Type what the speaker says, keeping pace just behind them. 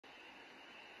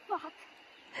fuck.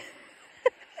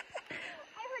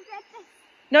 I regret this.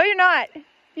 No, you're not.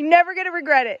 You're never going to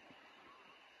regret it.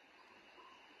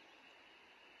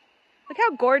 Look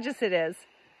how gorgeous it is.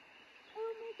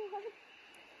 Oh my god.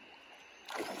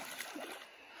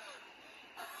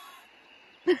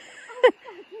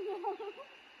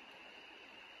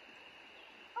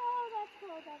 Oh, that's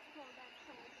cold, that's cold, that's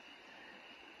cold.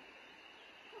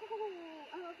 Oh,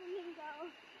 I hope it didn't go.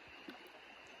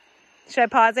 Should I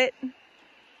pause it?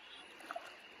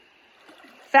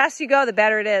 Faster you go, the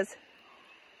better it is.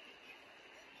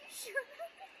 Sure.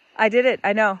 I did it,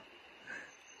 I know.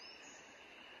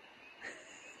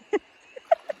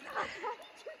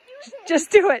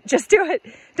 Just do it, just do it.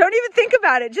 Don't even think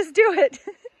about it, just do it.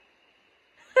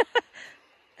 What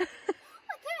the hell?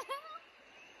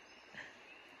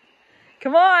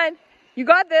 Come on, you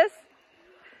got this.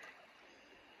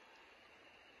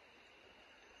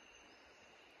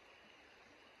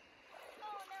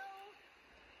 Oh no.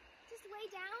 Just way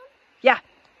down? Yeah.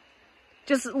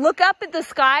 Just look up at the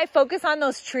sky, focus on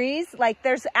those trees. Like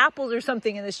there's apples or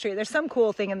something in this tree. There's some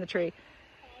cool thing in the tree. Okay.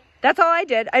 That's all I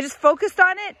did. I just focused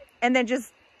on it and then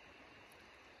just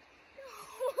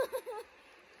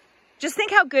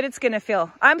think how good it's gonna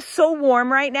feel. I'm so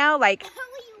warm right now, like, How are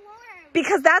you warm?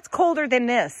 because that's colder than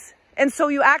this. And so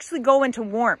you actually go into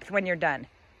warmth when you're done.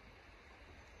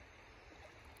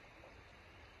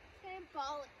 It's gonna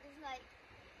ball. It's like...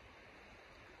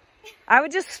 I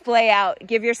would just splay out,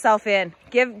 give yourself in,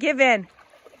 give in.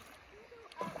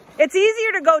 It's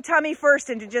easier to go tummy first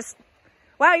and to just,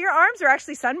 wow, your arms are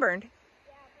actually sunburned.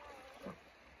 Yeah,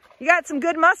 You got some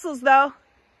good muscles though.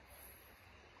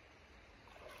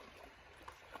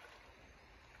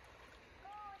 oh,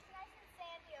 it's nice and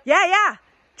sandy. Yeah.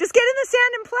 Just get in the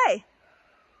sand and play.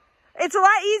 It's a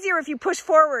lot easier if you push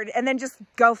forward and then just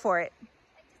go for it.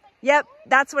 Yep,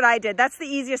 that's what I did. That's the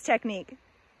easiest technique. I'm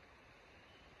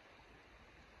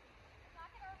not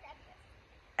gonna regret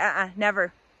this.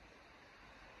 Never.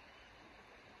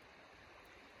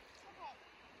 Okay,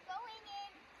 going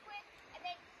in quick, and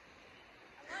then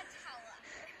I want a towel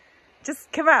after.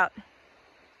 Just come out.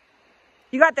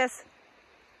 You got this.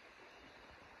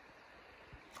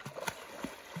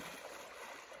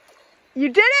 You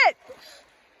did it!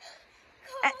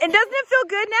 And doesn't it feel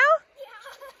good now?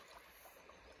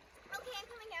 Yeah. Okay, I'm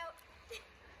coming out.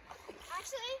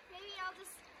 Actually, maybe I'll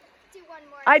just do one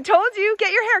more. I told you,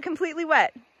 get your hair completely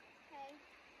wet. Okay.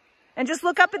 And just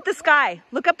look up at the sky.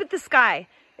 Look up at the sky.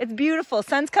 It's beautiful.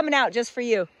 Sun's coming out just for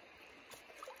you.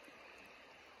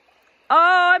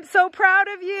 Oh, I'm so proud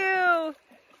of you.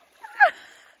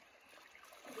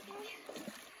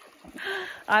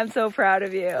 I'm so proud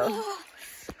of you.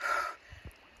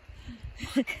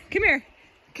 Come here.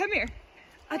 Come here.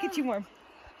 I'll get you warm.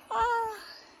 Oh,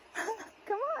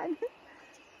 Come on.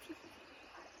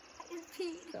 I just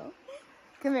peed. So,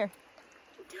 come here.